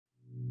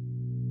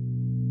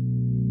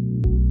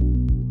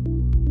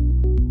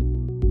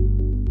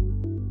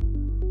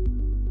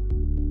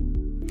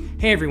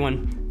Hey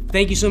everyone,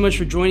 thank you so much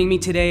for joining me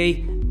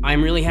today.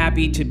 I'm really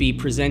happy to be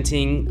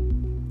presenting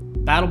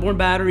Battleborn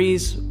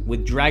batteries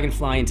with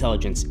Dragonfly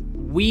IntelLigence.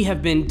 We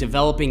have been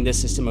developing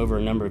this system over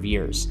a number of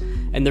years,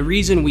 and the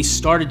reason we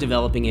started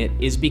developing it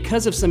is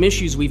because of some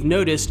issues we've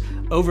noticed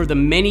over the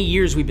many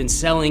years we've been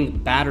selling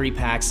battery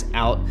packs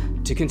out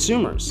to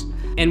consumers.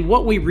 And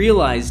what we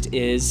realized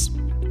is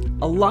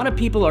a lot of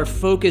people are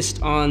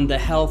focused on the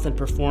health and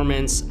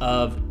performance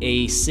of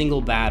a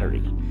single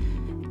battery.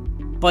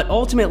 But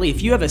ultimately,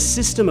 if you have a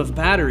system of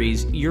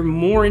batteries, you're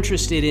more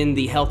interested in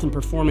the health and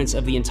performance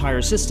of the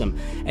entire system.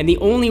 And the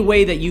only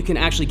way that you can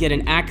actually get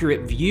an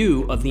accurate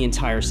view of the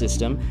entire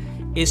system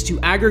is to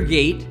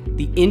aggregate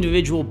the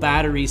individual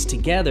batteries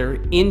together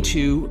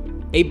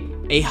into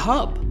a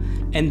hub.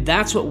 And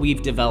that's what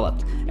we've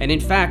developed. And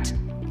in fact,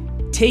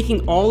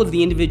 taking all of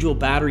the individual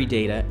battery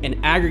data and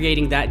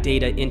aggregating that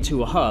data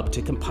into a hub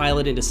to compile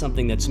it into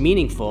something that's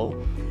meaningful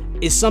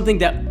is something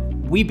that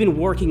we've been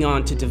working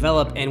on to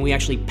develop, and we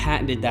actually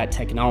patented that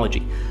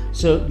technology.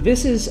 So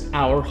this is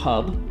our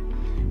hub,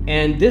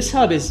 and this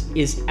hub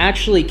is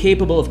actually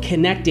capable of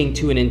connecting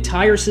to an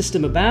entire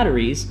system of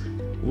batteries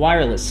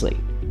wirelessly.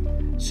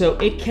 So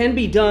it can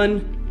be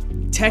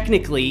done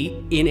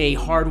technically in a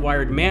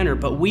hardwired manner,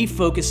 but we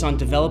focus on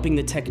developing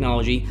the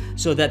technology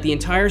so that the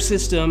entire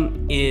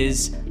system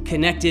is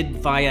connected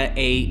via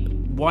a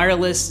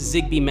wireless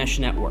Zigbee mesh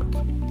network.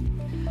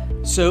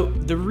 So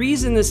the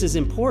reason this is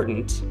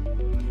important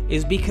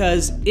is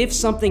because if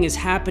something is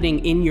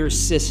happening in your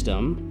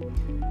system,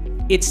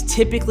 it's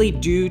typically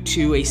due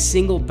to a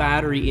single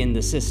battery in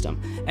the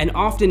system. And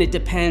often it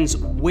depends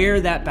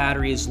where that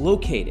battery is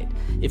located.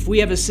 If we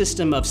have a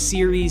system of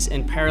series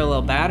and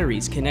parallel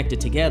batteries connected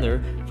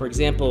together, for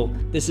example,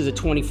 this is a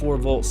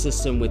 24-volt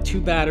system with 2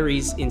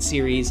 batteries in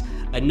series,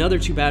 another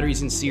 2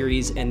 batteries in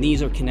series, and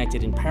these are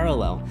connected in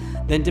parallel,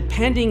 then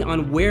depending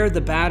on where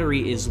the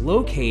battery is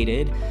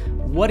located,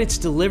 what it's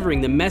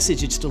delivering, the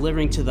message it's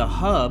delivering to the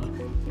hub,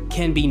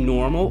 can be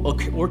normal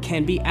or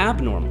can be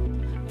abnormal.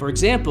 For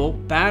example,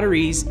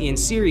 batteries in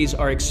series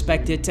are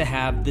expected to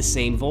have the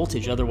same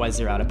voltage, otherwise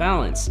they're out of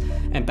balance.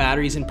 And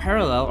batteries in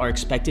parallel are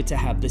expected to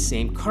have the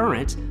same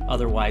current,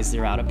 otherwise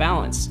they're out of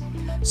balance.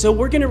 So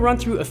we're going to run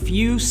through a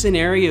few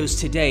scenarios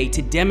today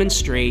to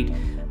demonstrate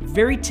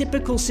very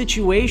typical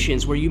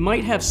situations where you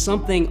might have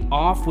something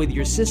off with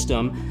your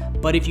system,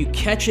 but if you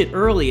catch it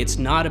early, it's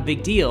not a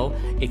big deal.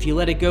 If you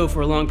let it go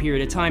for a long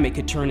period of time, it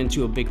could turn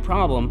into a big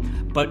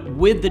problem. But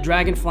with the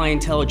Dragonfly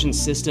IntelLigence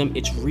system,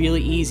 it's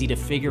really easy to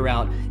figure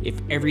out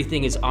if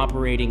everything is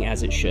operating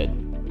as it should.